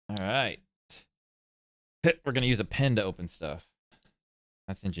All right. We're gonna use a pen to open stuff.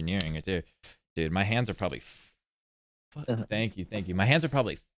 That's engineering right there. Dude, my hands are probably thank you, thank you. My hands are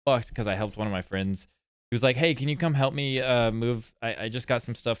probably fucked because I helped one of my friends. He was like, "Hey, can you come help me move? I just got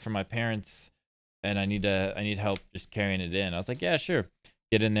some stuff from my parents, and I need help just carrying it in." I was like, "Yeah, sure."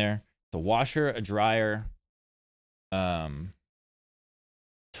 Get in there. It's a washer, a dryer,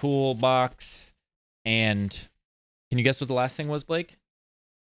 toolbox, and can you guess what the last thing was, Blake?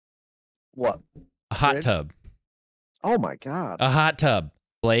 What? A hot Grid? tub. Oh my god. A hot tub,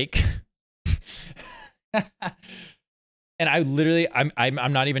 Blake. And I literally,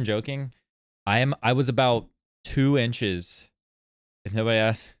 I'm not even joking. I was about 2 inches. If nobody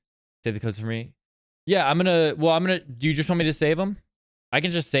asks, save the codes for me. Yeah, I'm gonna. Do you just want me to save them? I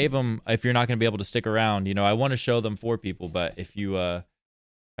can just save them if you're not gonna be able to stick around. You know, I want to show them for people, but if you, I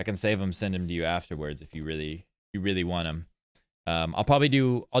can save them, send them to you afterwards if you really want them.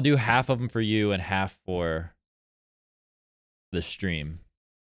 I'll do half of them for you and half for the stream.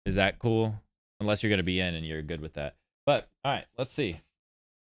 Is that cool? Unless you're gonna be in and you're good with that. But all right, let's see.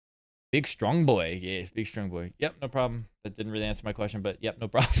 Big strong boy. Yes, big strong boy. Yep, no problem. That didn't really answer my question, but yep, no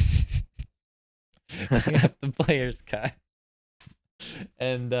problem. We have the player's guide.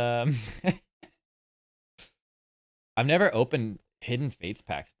 And I've never opened Hidden Fates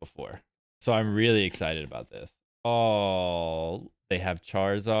packs before. So I'm really excited about this. Oh, they have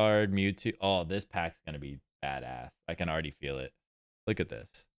Charizard, Mewtwo. Oh, this pack's gonna be badass. I can already feel it. Look at this.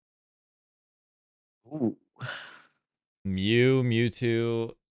 Ooh.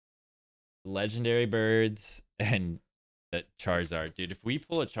 Mewtwo, legendary birds, and the Charizard. Dude, if we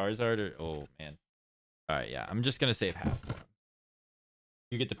pull a Charizard, oh man. All right, yeah. I'm just gonna save half.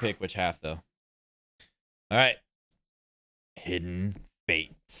 You get to pick which half though. All right. Hidden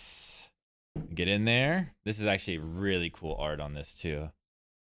Fates. Get in there. This is actually really cool art on this too.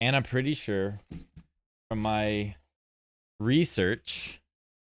 And I'm pretty sure from my research,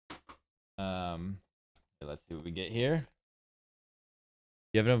 let's see what we get here.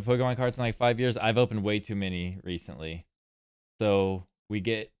 You haven't opened Pokemon cards in like 5 years? I've opened way too many recently. So we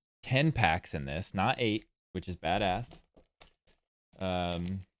get 10 packs in this, not 8, which is badass.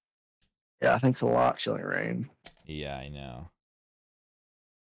 Yeah, thanks a lot, Chilling Rain. Yeah, I know.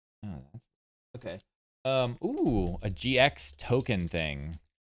 Oh, okay. Ooh, a GX token thing.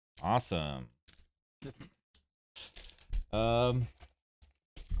 Awesome. Cool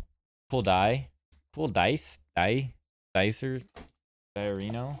die. Cool dice. Dicer.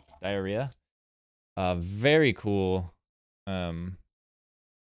 Diarrhea. Very cool. Maybe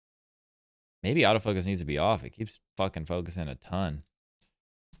autofocus needs to be off. It keeps fucking focusing a ton.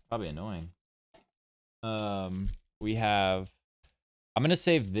 Probably annoying. We have. I'm gonna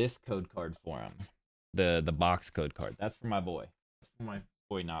save this code card for him. The box code card. That's for my boy. That's for my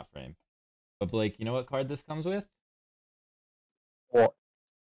boy, not frame. But Blake, you know what card this comes with? What?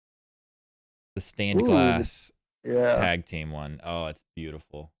 The stained Ooh, glass yeah. tag team one. Oh, it's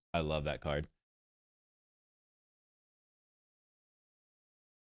beautiful. I love that card.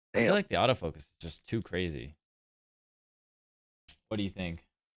 I feel Damn. like the autofocus is just too crazy. What do you think?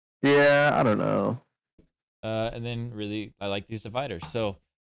 Yeah, I don't know. And then really, I like these dividers. So,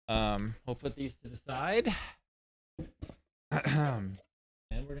 we'll put these to the side. And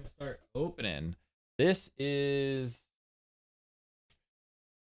we're gonna start opening. This is.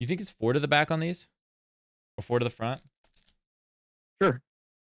 You think it's 4 to the back on these, or 4 to the front? Sure.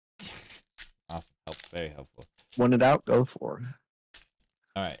 Awesome, very helpful. When in doubt, go for it.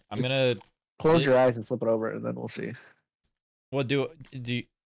 All right, I'm gonna close your eyes and flip it over, and then we'll see. Well, do you,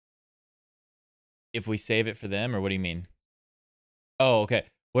 if we save it for them, or what do you mean? Oh, okay.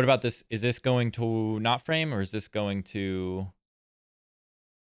 What about this? Is this going to not frame, or is this going to?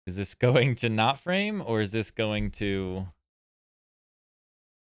 Is this going to not frame, or is this going to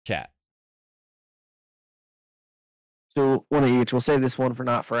chat? So one of each. We'll save this one for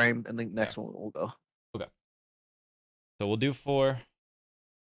not frame, and the next one will go. Okay. So we'll do 4.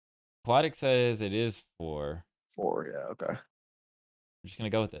 Aquatic says it is 4. 4, yeah, okay. I'm just gonna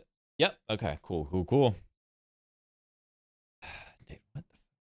go with it. Yep. Okay. Cool. Cool. Dude, what the?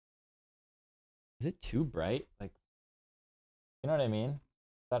 Is it too bright? Like, you know what I mean? Is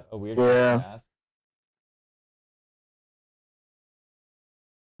that a weird question to ask?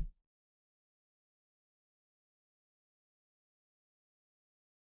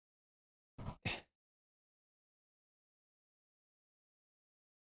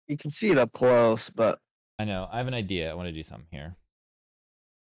 You can see it up close, but I know. I have an idea. I want to do something here.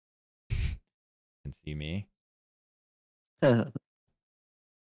 You can see me. hello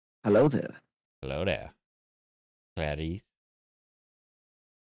there. Hello there, Clarice.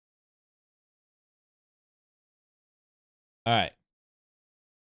 All right.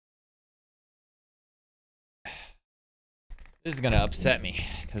 This is gonna upset me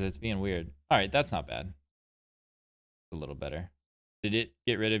because it's being weird. All right, that's not bad. A little better. Did it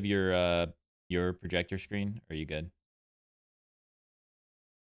get rid of your projector screen? Are you good?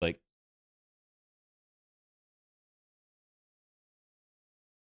 Like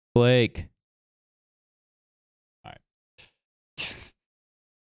Blake. All right.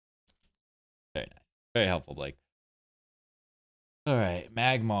 Very nice. Very helpful, Blake. All right,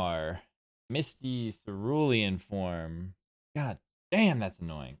 Magmar, Misty Cerulean form. God damn, that's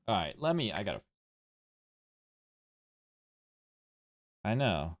annoying. All right, I gotta. I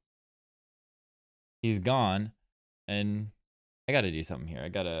know. He's gone, and I gotta do something here. I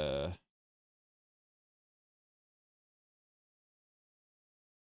gotta.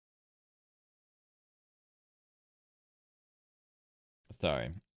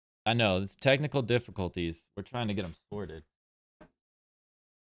 Sorry. I know, it's technical difficulties. We're trying to get them sorted.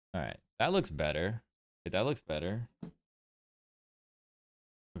 All right, that looks better. Okay, that looks better.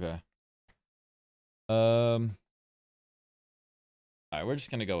 Okay. All right, we're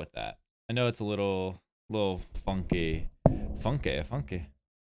just gonna go with that. I know it's a little funky. Funky.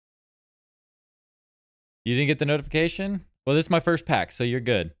 You didn't get the notification? Well, this is my first pack, so you're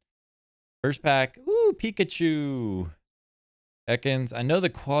good. First pack. Ooh, Pikachu. Ekans. I know the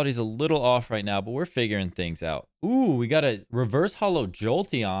quality's a little off right now, but we're figuring things out. Ooh, we got a reverse holo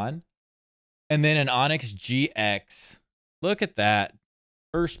Jolteon. And then an Onyx GX. Look at that.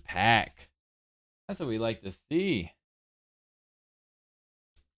 First pack. That's what we like to see.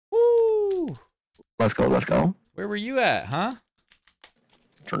 Woo! Let's go. Let's go. Where were you at, huh?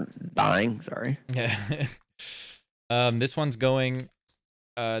 Dying. Sorry. Yeah. This one's going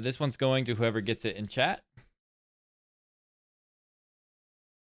to whoever gets it in chat.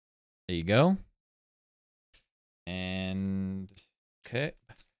 There you go. And okay.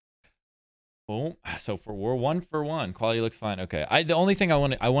 Boom. So we're 1 for 1. Quality looks fine. Okay. The only thing I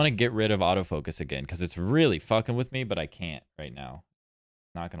want to get rid of autofocus again because it's really fucking with me, but I can't right now.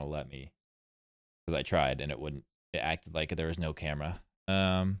 It's not gonna let me because I tried and it wouldn't. It acted like there was no camera.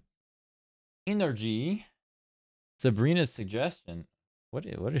 Energy. Sabrina's suggestion. What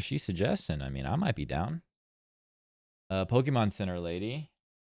is she suggesting? I mean, I might be down. Pokemon Center lady.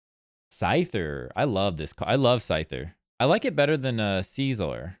 Scyther. I love this. I love Scyther. I like it better than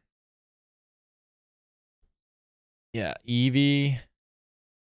Caesar. Yeah, Eevee,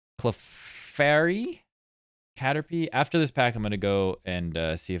 Clefairy, Caterpie. After this pack, I'm going to go and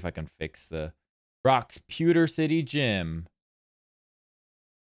see if I can fix the Brock's Pewter City Gym.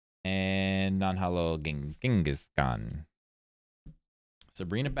 And non-hollow Genghis-Khan.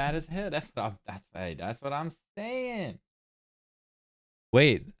 Sabrina bad as hell. That's what I'm saying.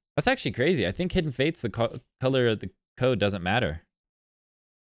 Wait, that's actually crazy. I think Hidden Fates, the color of the code doesn't matter.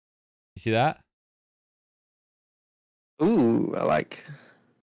 You see that? Ooh, I like.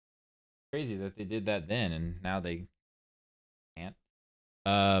 Crazy that they did that then, and now they can't.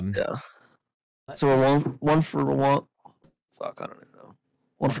 Yeah. So we're one for one. Fuck, I don't even know.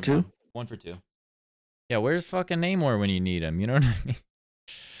 One for two. 1 for 2. Yeah, where's fucking Namor when you need him? You know what I mean?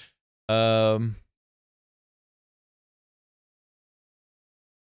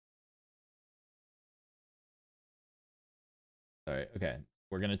 Sorry. Okay,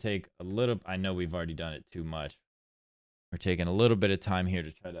 we're gonna take a little. I know we've already done it too much. We're taking a little bit of time here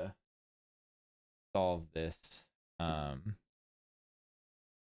to try to solve this. All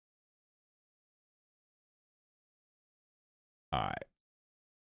right.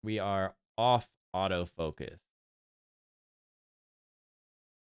 We are off autofocus.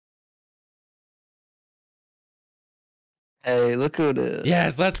 Hey, look who it is.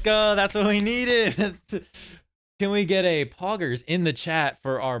 Yes, let's go. That's what we needed. Can we get a poggers in the chat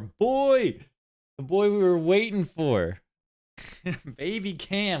for our boy? The boy we were waiting for. Baby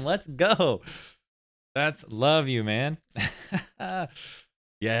Cam, let's go. That's love you, man.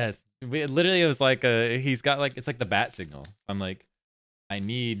 Yes. It was like he's got like, it's like the bat signal. I'm like, I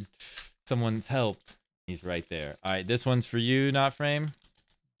need someone's help. He's right there. All right, this one's for you, Not Frame.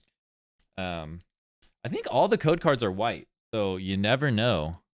 I think all the code cards are white, so you never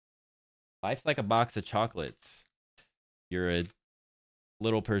know. Life's like a box of chocolates. You're a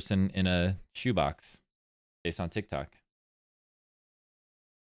little person in a shoebox based on TikTok.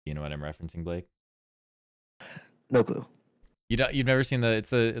 You know what I'm referencing, Blake? No clue. You've never seen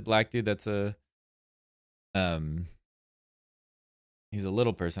it's a black dude that's a he's a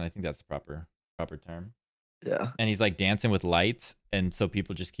little person. I think that's the proper term. Yeah. And he's like dancing with lights, and so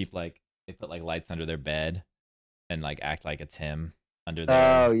people just keep like they put like lights under their bed and like act like it's him under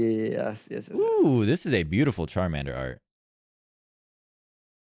there. Oh yeah, yes. Ooh, this is a beautiful Charmander art.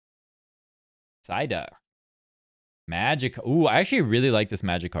 Psyduck. Magic. Ooh, I actually really like this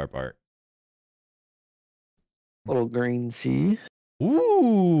Magikarp art. Little green sea.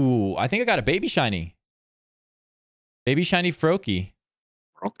 Ooh, I think I got a baby shiny. Baby shiny Froakie.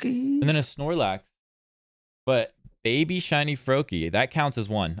 Rocky. And then a Snorlax. But baby shiny Froakie, that counts as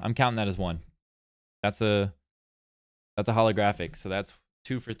one. I'm counting that as one. That's a holographic. So that's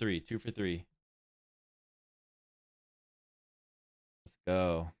 2 for 3. 2 for 3. Let's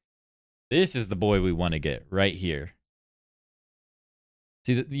go. This is the boy we want to get right here.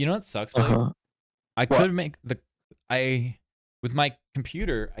 See, you know what sucks, Blake? I could make with my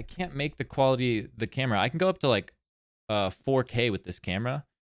computer, I can't make the quality the camera. I can go up to like 4K with this camera,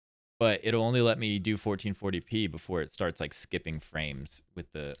 but it'll only let me do 1440p before it starts like skipping frames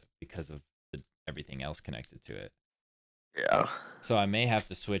because of everything else connected to it. Yeah. So I may have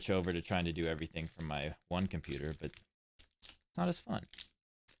to switch over to trying to do everything from my one computer, but it's not as fun.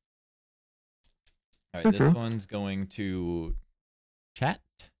 All right, this one's going to chat,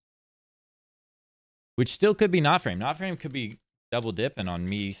 which still could be not frame. Not frame could be double dipping on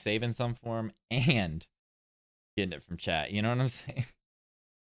me saving some form and getting it from chat. You know what I'm saying?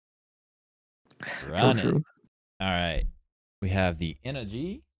 Run it. All right. We have the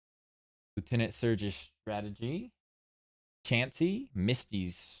Energy, Lieutenant Surge's Strategy, Chansey,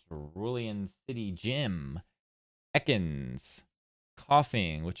 Misty's Cerulean City Gym, Ekans,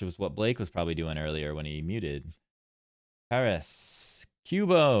 Coughing, which was what Blake was probably doing earlier when he muted, Paris,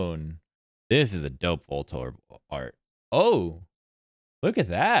 Cubone. This is a dope Voltorb art. Oh, look at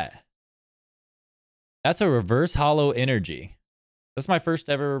that. That's a reverse hollow energy. That's my first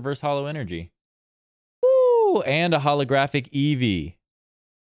ever reverse hollow energy. Woo! And a holographic Eevee.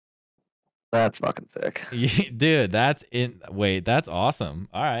 That's fucking sick. Dude, wait, that's awesome.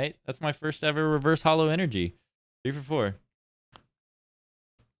 All right. That's my first ever reverse hollow energy. 3 for 4.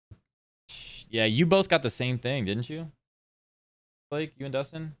 Yeah, you both got the same thing, didn't you? Blake, you and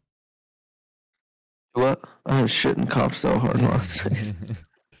Dustin? What? I was shitting cough so hard last days.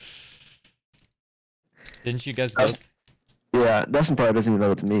 Didn't you guys both? Yeah, Dustin probably doesn't even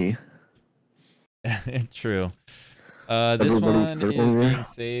know it's me. True. This one is being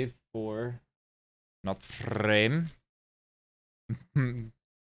saved for not frame.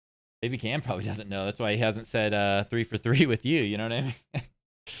 Baby Cam probably doesn't know. That's why he hasn't said 3 for 3 with you. You know what I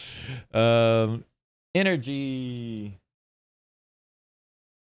mean? Energy.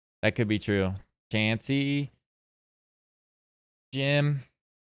 That could be true. Chansey. Jim.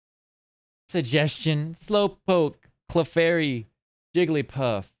 Suggestion. Slowpoke. Clefairy.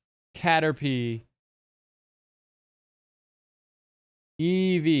 Jigglypuff. Caterpie.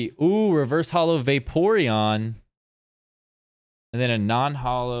 Eevee. Ooh, reverse hollow Vaporeon. And then a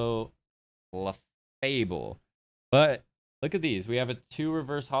non-hollow Clefable. But look at these. We have 2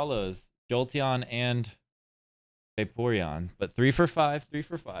 reverse hollows. Jolteon and Vaporeon. But 3 for 5. 3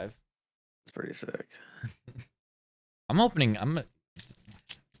 for 5. It's pretty sick. Let's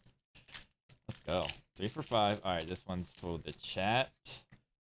go. 3 for 5. All right, this one's for the chat.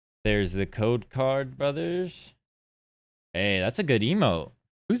 There's the code card, brothers. Hey, that's a good emote.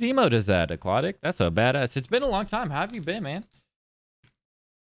 Whose emote is that, Aquatic? That's a badass. It's been a long time. How have you been, man?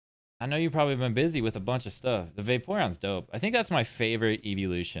 I know you've probably been busy with a bunch of stuff. The Vaporeon's dope. I think that's my favorite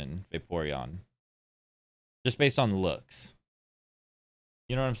evolution, Vaporeon. Just based on looks.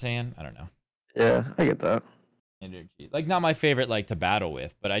 You know what I'm saying? I don't know. Yeah, I get that. Energy. Like, not my favorite, like, to battle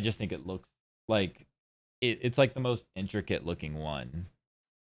with, but I just think it looks like... It's like the most intricate looking one.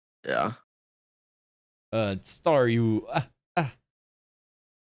 Yeah. Staryu.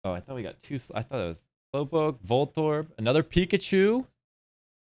 Oh, I thought we got 2. I thought it was Slowpoke, Voltorb, another Pikachu.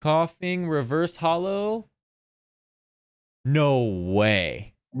 Coughing, reverse hollow. No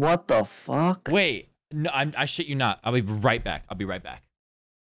way. What the fuck? Wait. No, I shit you not. I'll be right back. I'll be right back.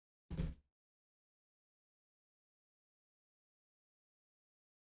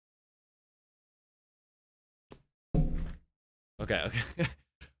 Okay.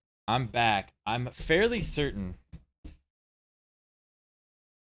 I'm back. I'm fairly certain.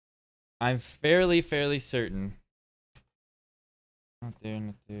 Fairly certain. Not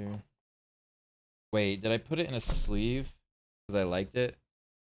there. Wait, did I put it in a sleeve? Because I liked it.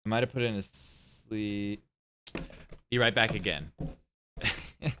 I might have put it in a sleeve. Be right back again.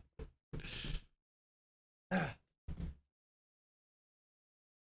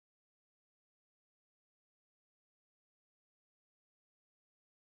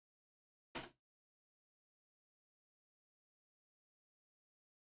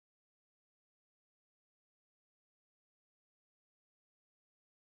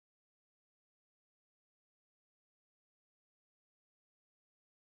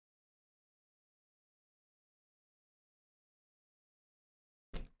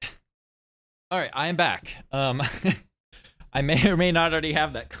 All right, I am back. I may or may not already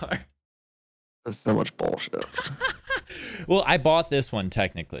have that card. That's so much bullshit. Well, I bought this one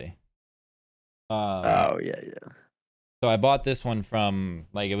technically. Oh yeah. So I bought this one from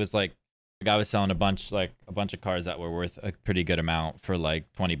it was like the guy was selling a bunch of cards that were worth a pretty good amount for like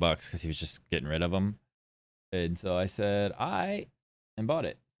 $20 because he was just getting rid of them. And so I said and bought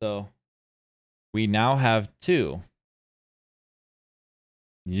it. So we now have 2.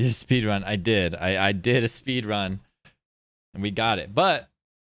 You did a speed run. I did. I did a speed run. And we got it. But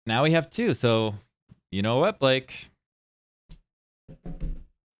now we have 2. So you know what, Blake?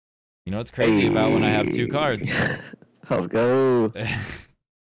 You know what's crazy about when I have 2 cards? Let's go.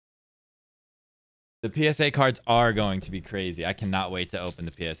 The PSA cards are going to be crazy. I cannot wait to open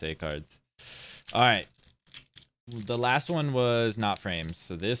the PSA cards. All right. The last one was not frames.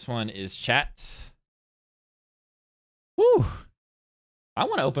 So this one is chats. Woo. I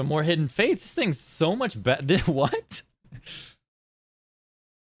want to open more Hidden Fates. This thing's so much better. What?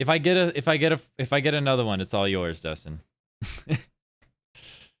 If I get another one, it's all yours, Dustin. All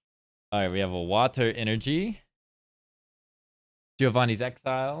right, we have a Water Energy, Giovanni's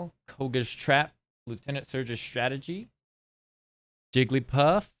Exile, Koga's Trap, Lieutenant Surge's Strategy,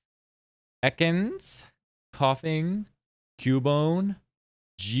 Jigglypuff, Ekans, Coughing, Cubone,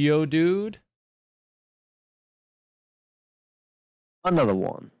 Geodude, another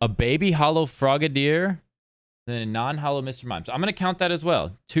one, a baby hollow Frogadier, then a non-hollow Mr. Mime. So I'm gonna count that as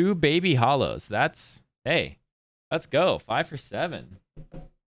well. 2 baby hollows. Hey, let's go. 5 for 7.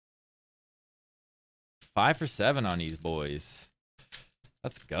 5 for 7 on these boys.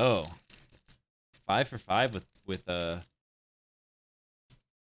 Let's go. 5 for 5 with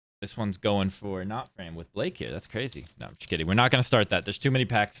this one's going for not frame with Blake here. That's crazy. No, I'm just kidding. We're not gonna start that. There's too many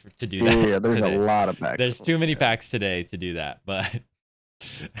packs to do that. Yeah, there's today. A lot of packs. There's too many packs today to do that, but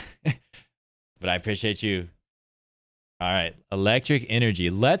but I appreciate you. All right, Electric Energy.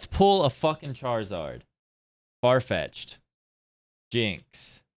 Let's pull a fucking Charizard. Farfetch'd.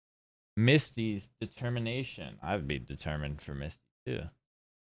 Jinx. Misty's Determination. I would be determined for Misty too.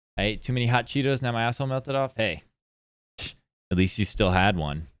 I ate too many hot Cheetos. Now my asshole melted off. Hey, at least you still had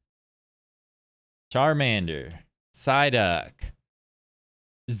one. Charmander. Psyduck.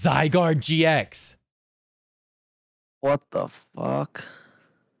 Zygarde GX. What the fuck?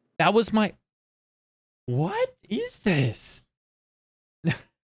 That was my... What is this?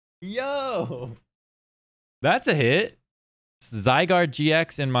 Yo. That's a hit. Zygarde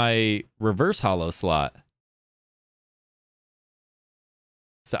GX in my reverse hollow slot.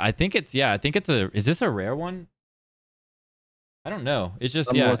 So I think it's is this a rare one? I don't know. It's just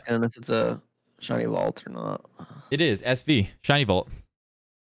I'm looking if it's a shiny vault or not. It is SV shiny vault.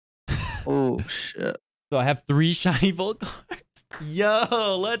 Oh shit. So I have 3 shiny vault cards.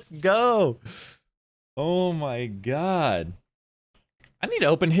 Yo, let's go. Oh my god. I need to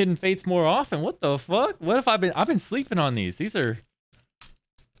open Hidden Fates more often. What the fuck? What if I've been sleeping on these? These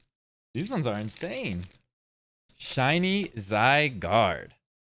ones are insane. Shiny Zygarde.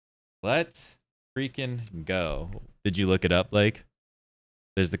 Let's freaking go. Did you look it up, Blake?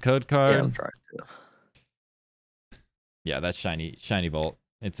 There's the code card. Yeah, I'm trying to. Yeah, that's shiny vault.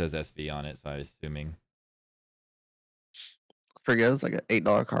 It says SV on it, so I was assuming. It's pretty good. It's like an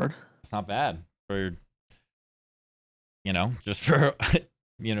 $8 card. It's not bad for, just for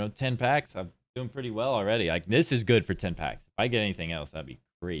 10 packs. I'm doing pretty well already. Like, this is good for 10 packs. If I get anything else, that'd be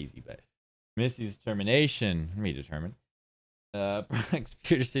crazy. But Misty's Determination. Let me determine.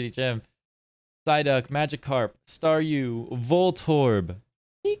 Computer City Gem. Psyduck, Magikarp, Staryu, Voltorb,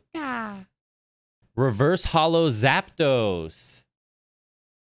 Pika, Reverse Hollow Zapdos,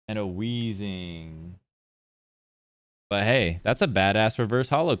 and a Weezing. But hey, that's a badass Reverse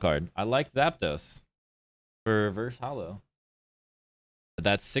Hollow card. I like Zapdos for Reverse Hollow. But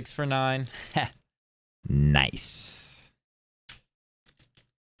that's 6 for 9. Nice.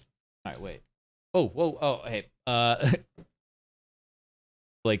 All right, wait. Oh, hey.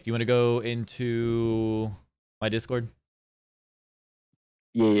 Blake, do you want to go into my Discord?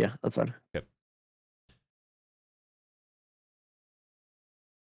 Yeah, that's fine. Okay.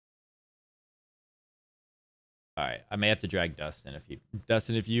 All right, I may have to drag Dustin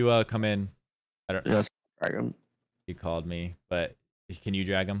if you come in. I don't know. Yes, drag him. He called me, but can you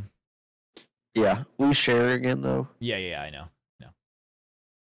drag him? Yeah, we share again though. Yeah, I know.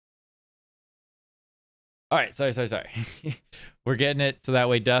 All right, sorry. We're getting it so that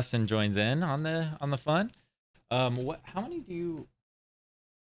way Dustin joins in on the fun. How many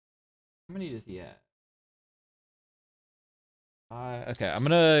does he have? Okay, I'm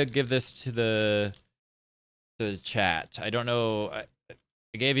gonna give this to the chat. I don't know.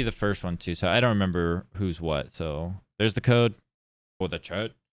 I gave you the first one too, so I don't remember who's what. So there's the code for the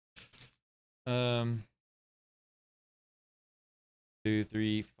chat. 2,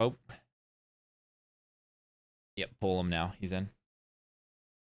 3, 4. Yep, pull him now. He's in.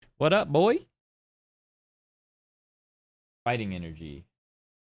 What up, boy? Fighting energy.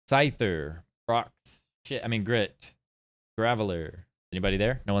 Scyther. Brox. Shit, I mean Grit. Graveler. Anybody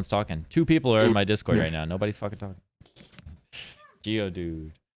there? No one's talking. 2 people are in my Discord right now. Nobody's fucking talking.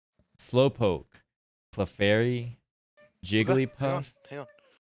 Geodude. Slowpoke. Clefairy. Jigglypuff. Hang on.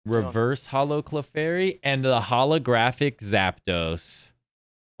 Reverse Holo Clefairy. And the holographic Zapdos.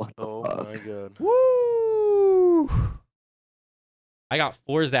 What the Oh fuck? my god. Woo! I got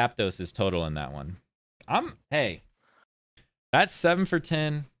 4 Zapdoses total in that one. Hey. That's 7 for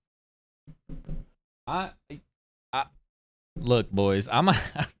 10. Look, boys,